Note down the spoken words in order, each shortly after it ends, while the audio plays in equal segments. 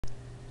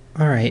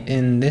Alright,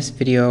 in this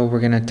video we're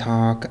going to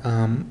talk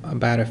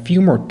about a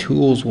few more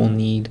tools we'll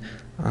need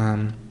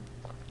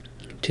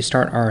to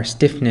start our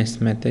stiffness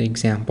method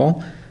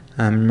example.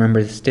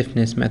 Remember, the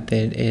stiffness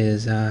method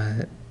is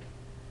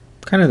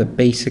kind of the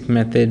basic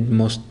method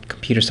most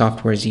computer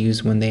softwares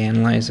use when they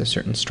analyze a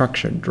certain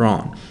structure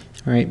drawn.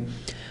 Alright,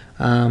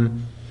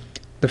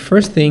 the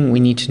first thing we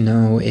need to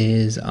know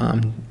is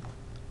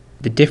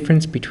the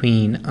difference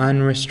between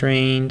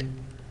unrestrained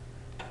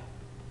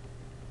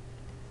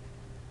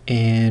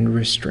and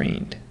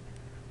restrained.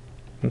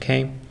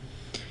 Okay,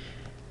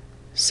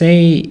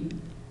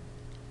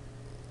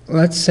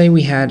 let's say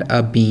we had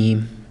a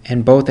beam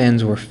and both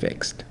ends were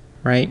fixed,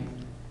 right?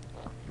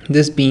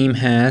 This beam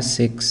has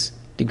 6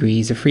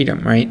 degrees of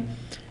freedom, right?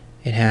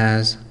 It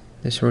has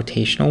this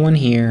rotational one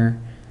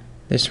here,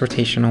 this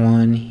rotational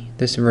one,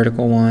 this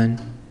vertical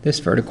one, this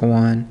vertical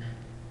one,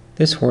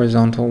 this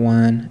horizontal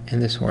one,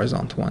 and this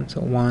horizontal one.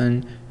 So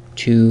 1,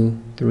 2,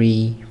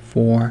 3,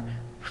 4,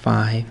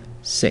 5,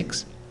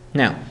 6.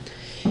 Now,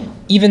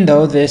 even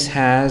though this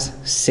has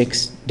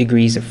 6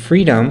 degrees of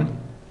freedom,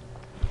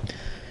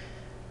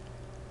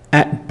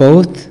 at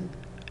both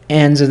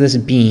ends of this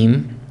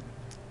beam,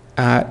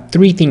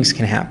 3 things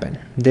can happen.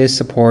 This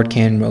support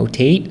can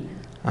rotate,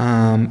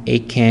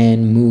 it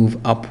can move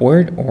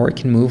upward, or it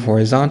can move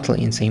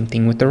horizontally, and same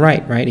thing with the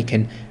right? It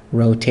can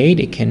rotate,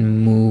 it can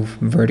move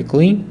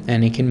vertically,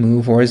 and it can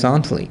move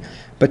horizontally.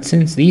 But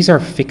since these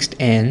are fixed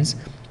ends,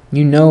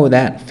 you know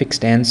that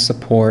fixed ends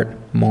support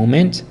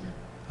moment,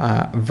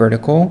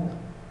 vertical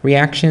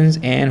reactions,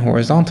 and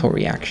horizontal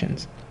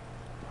reactions.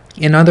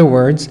 In other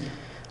words,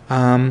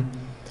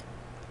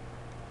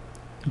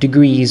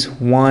 degrees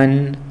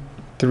 1,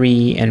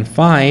 3, and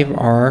 5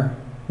 are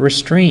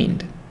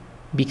restrained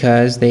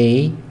because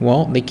they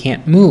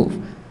can't move.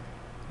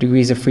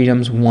 Degrees of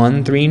freedoms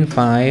 1, 3, and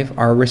 5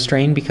 are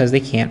restrained because they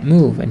can't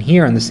move. And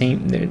here on the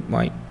same,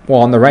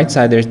 on the right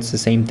side, there's the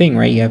same thing,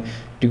 right? You have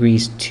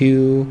degrees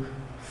 2,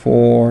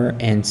 4,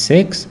 and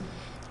 6,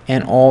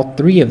 and all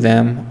 3 of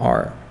them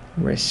are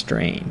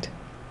restrained.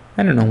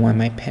 I don't know why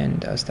my pen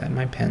does that.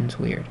 My pen's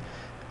weird.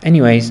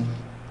 Anyways,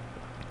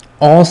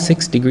 all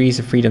 6 degrees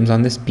of freedoms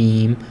on this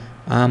beam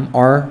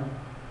are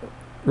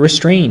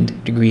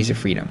restrained degrees of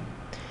freedom.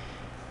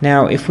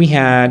 Now, if we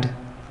had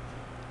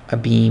a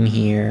beam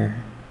here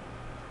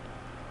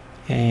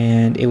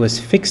and it was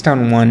fixed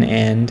on one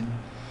end,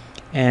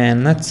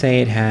 and let's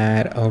say it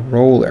had a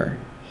roller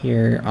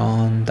here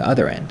on the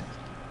other end.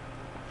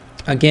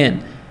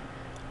 Again,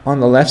 on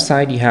the left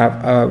side you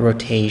have a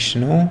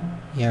rotational,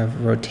 you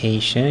have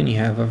rotation, you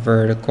have a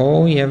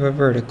vertical, you have a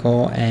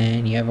vertical,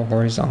 and you have a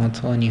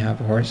horizontal, and you have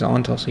a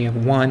horizontal. So you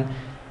have 1,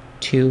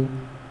 2,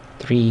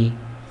 3,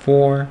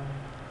 4,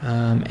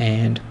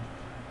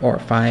 or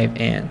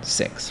 5 and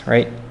 6,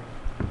 right?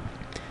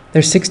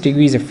 There's 6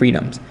 degrees of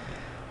freedoms.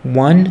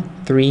 1,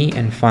 3,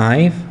 and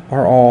 5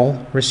 are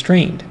all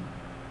restrained.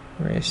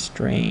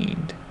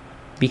 Restrained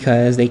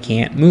because they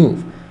can't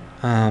move.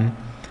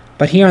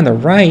 But here on the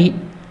right,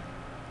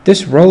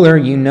 this roller,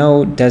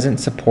 doesn't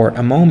support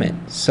a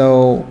moment.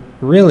 So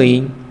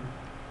really,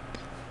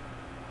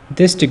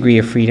 this degree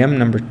of freedom,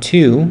 number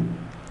 2,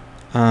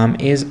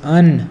 is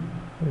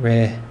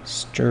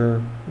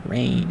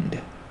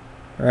unrestrained,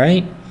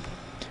 right?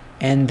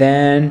 And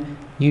then,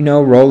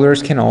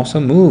 rollers can also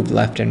move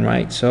left and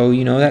right. So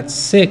that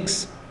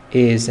 6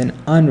 is an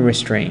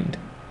unrestrained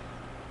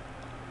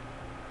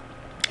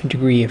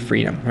degree of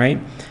freedom, right?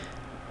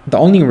 The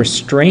only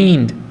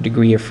restrained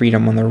degree of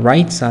freedom on the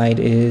right side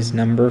is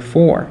number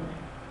 4.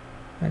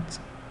 Let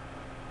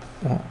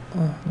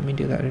me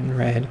do that in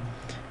red.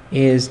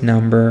 Is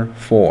number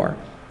 4.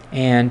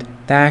 And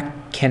that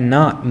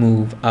cannot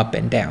move up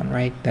and down,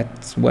 right?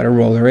 That's what a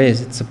roller is.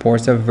 It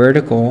supports a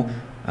vertical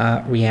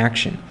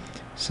reaction.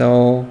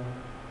 So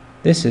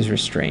this is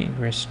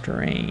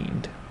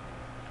restrained.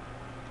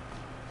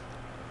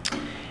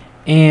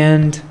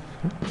 And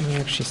let me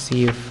actually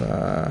see if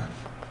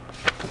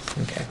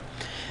okay.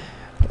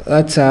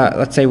 Let's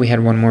say we had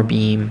one more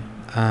beam.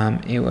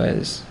 It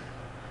was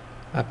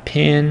a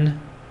pin,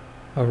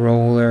 a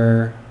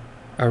roller,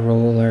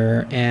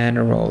 and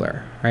a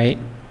roller, right?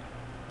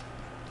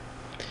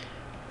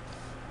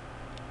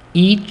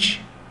 Each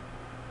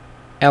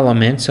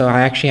element, so I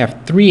actually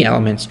have 3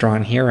 elements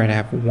drawn here. I'd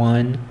have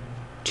 1,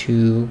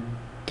 2,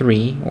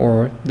 3,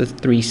 or the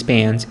 3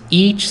 spans.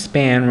 Each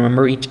span,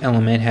 remember, each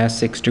element has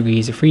 6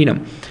 degrees of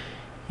freedom.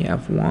 You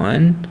have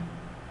 1,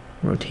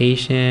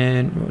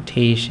 rotation,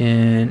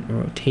 rotation,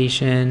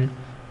 rotation.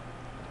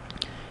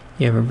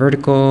 You have a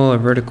vertical, a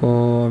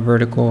vertical, a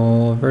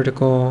vertical, a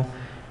vertical,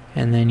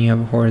 and then you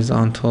have a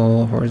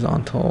horizontal,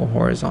 horizontal,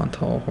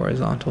 horizontal,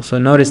 horizontal. So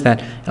notice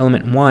that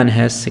element 1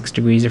 has 6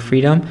 degrees of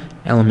freedom,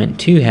 element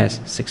 2 has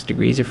 6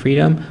 degrees of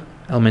freedom,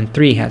 element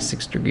 3 has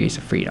 6 degrees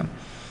of freedom.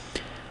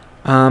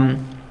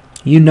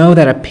 You know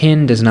that a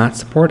pin does not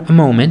support a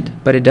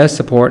moment, but it does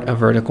support a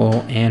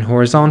vertical and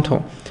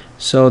horizontal.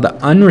 So the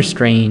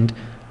unrestrained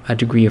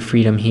degree of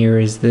freedom here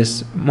is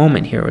this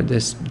moment here, or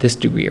this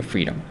degree of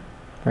freedom,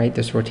 right?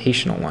 This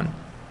rotational one.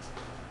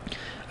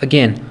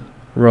 Again,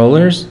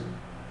 Rollers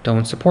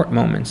don't support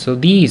moments, so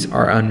these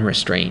are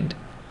unrestrained.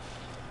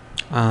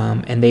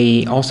 And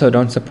they also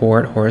don't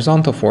support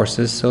horizontal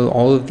forces, so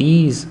all of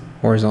these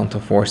horizontal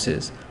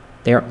forces,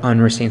 they're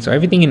unrestrained. So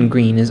everything in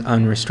green is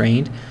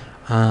unrestrained.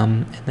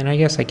 And then I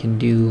guess I can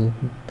do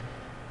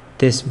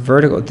this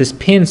vertical. This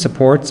pin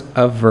supports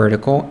a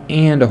vertical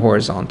and a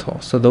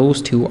horizontal, so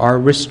those two are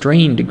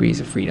restrained degrees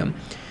of freedom.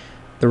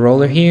 The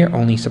roller here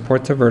only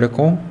supports a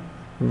vertical,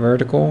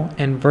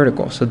 and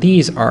vertical, so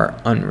these are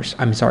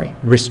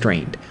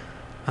restrained.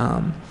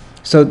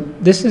 So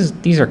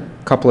these are a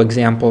couple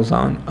examples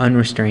on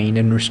unrestrained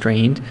and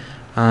restrained.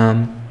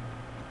 One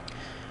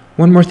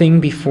more thing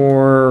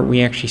before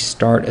we actually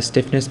start a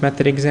stiffness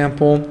method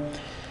example.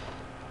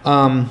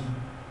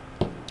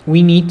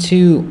 We need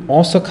to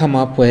also come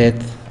up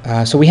with,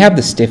 so we have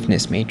the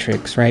stiffness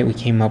matrix, right? We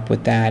came up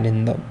with that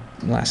in the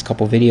last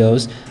couple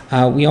videos.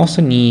 We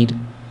also need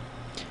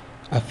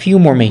a few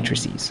more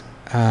matrices.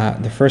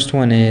 The first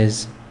one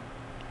is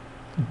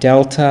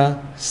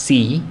delta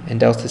C, and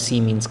delta C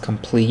means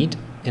complete.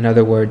 In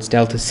other words,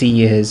 delta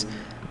C is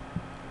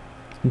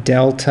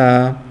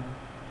delta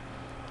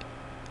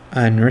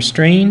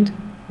unrestrained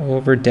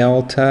over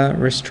delta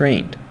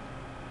restrained.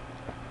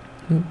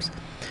 Oops.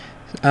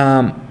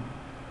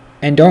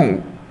 And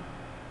don't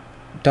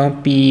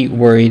be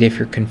worried if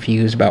you're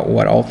confused about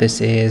what all this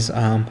is.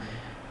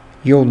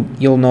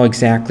 You'll know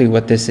exactly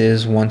what this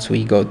is once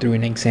we go through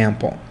an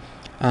example.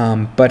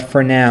 But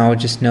for now,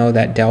 just know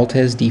that delta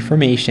is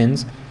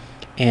deformations,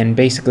 and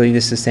basically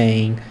this is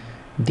saying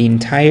the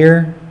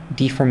entire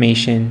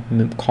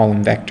deformation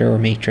column vector or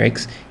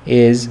matrix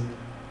is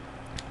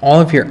all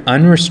of your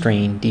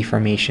unrestrained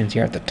deformations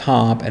here at the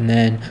top, and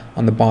then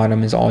on the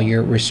bottom is all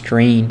your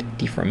restrained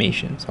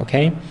deformations,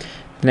 okay?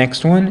 The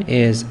next one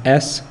is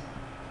S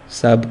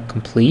sub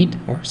complete,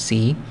 or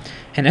C,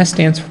 and S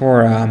stands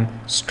for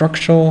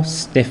structural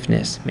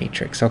stiffness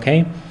matrix,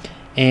 okay?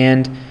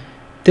 And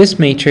this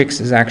matrix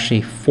is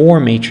actually 4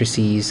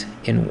 matrices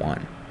in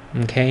one,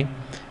 okay?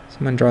 So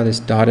I'm going to draw this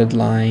dotted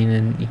line,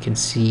 and you can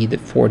see the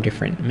 4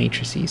 different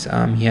matrices.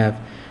 You have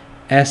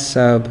S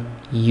sub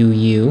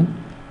UU,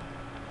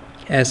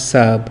 S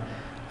sub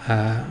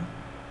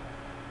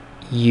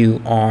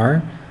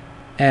UR,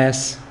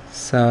 S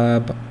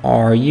sub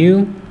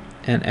RU,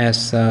 and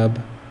S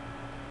sub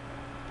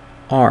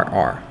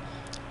RR.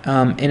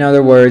 In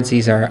other words,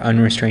 these are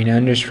unrestrained,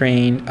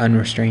 unrestrained,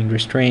 unrestrained,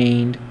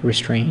 restrained,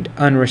 restrained,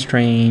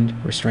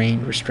 unrestrained,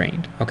 restrained,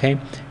 restrained. Okay,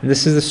 and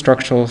this is the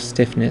structural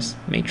stiffness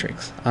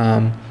matrix.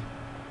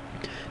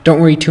 Don't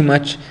worry too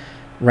much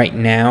right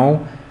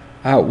now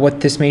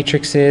what this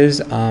matrix is.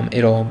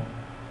 It'll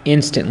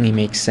instantly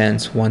make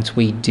sense once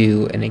we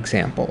do an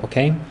example.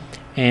 Okay,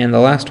 and the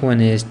last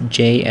one is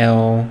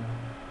JL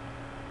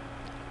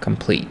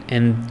complete,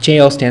 and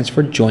JL stands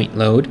for joint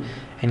load,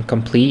 and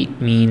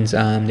complete means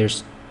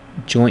there's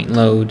joint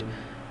load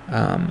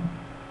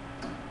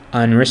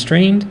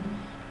unrestrained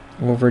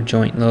over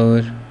joint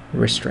load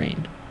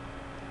restrained.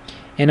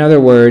 In other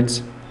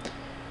words,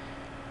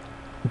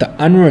 the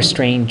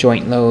unrestrained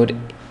joint load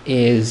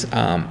is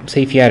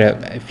say if you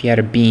had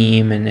a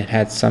beam and it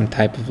had some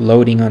type of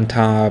loading on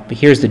top.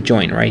 Here's the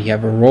joint, right? You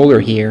have a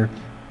roller here.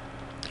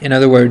 In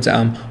other words,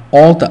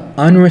 all the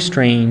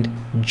unrestrained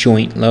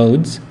joint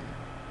loads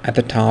at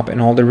the top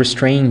and all the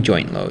restrained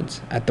joint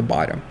loads at the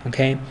bottom.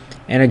 Okay,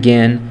 and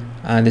again,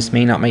 this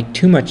may not make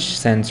too much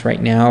sense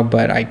right now,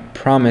 but I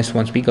promise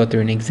once we go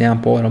through an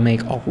example, it'll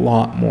make a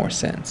lot more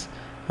sense.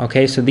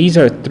 Okay, so these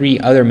are 3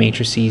 other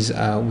matrices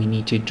we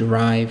need to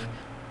derive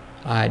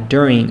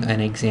during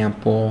an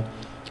example,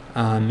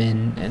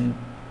 and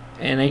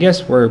I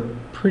guess we're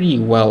pretty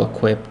well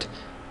equipped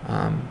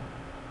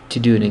to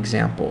do an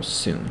example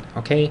soon.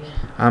 Okay,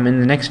 in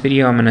the next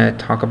video I'm going to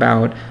talk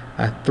about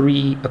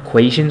 3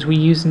 equations we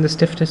use in the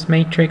stiffness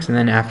matrix, and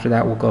then after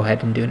that we'll go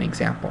ahead and do an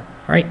example.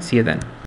 Alright, see you then.